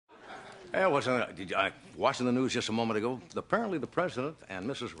Yeah, I watching the news just a moment ago. Apparently, the president and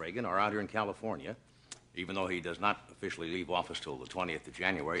Mrs. Reagan are out here in California, even though he does not officially leave office till the 20th of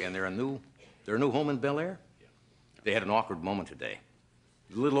January. And their new home in Bel Air. They had an awkward moment today.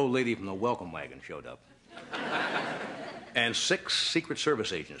 The little old lady from the welcome wagon showed up, and 6 Secret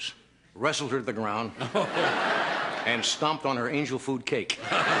Service agents wrestled her to the ground and stomped on her angel food cake.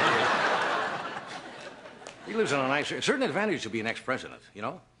 He lives on a certain advantage to be an ex-president, you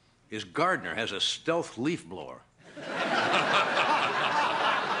know? His gardener has a stealth leaf blower.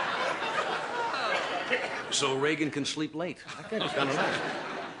 So Reagan can sleep late. That kind of kind of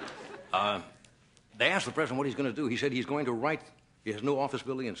nice. They asked the president what he's going to do. He said he's going to write his new office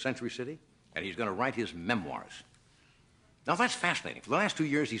building in Century City, and he's going to write his memoirs. Now, that's fascinating. For the last 2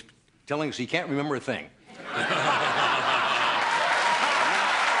 years, he's telling us he can't remember a thing.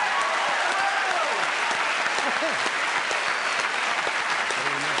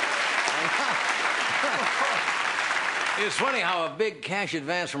 It's funny how a big cash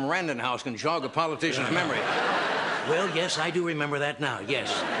advance from Randon House can jog a politician's memory. Well, yes, I do remember that now,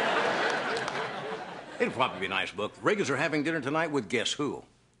 yes. It'll probably be a nice book. The Reagans are having dinner tonight with guess who?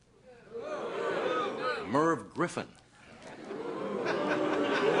 Merv Griffin.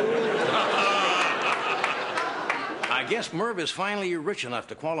 I guess Merv is finally rich enough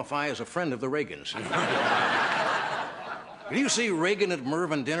to qualify as a friend of the Reagans. If you see Reagan at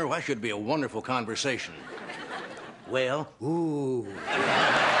Merv and dinner, well, that should be a wonderful conversation. Well, ooh. Well,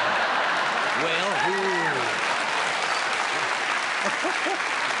 ooh.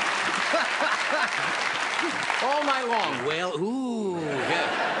 All night long. Well, ooh.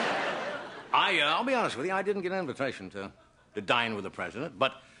 Yeah. I'll be honest with you, I didn't get an invitation to dine with the president,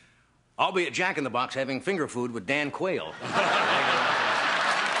 but I'll be at Jack in the Box having finger food with Dan Quayle.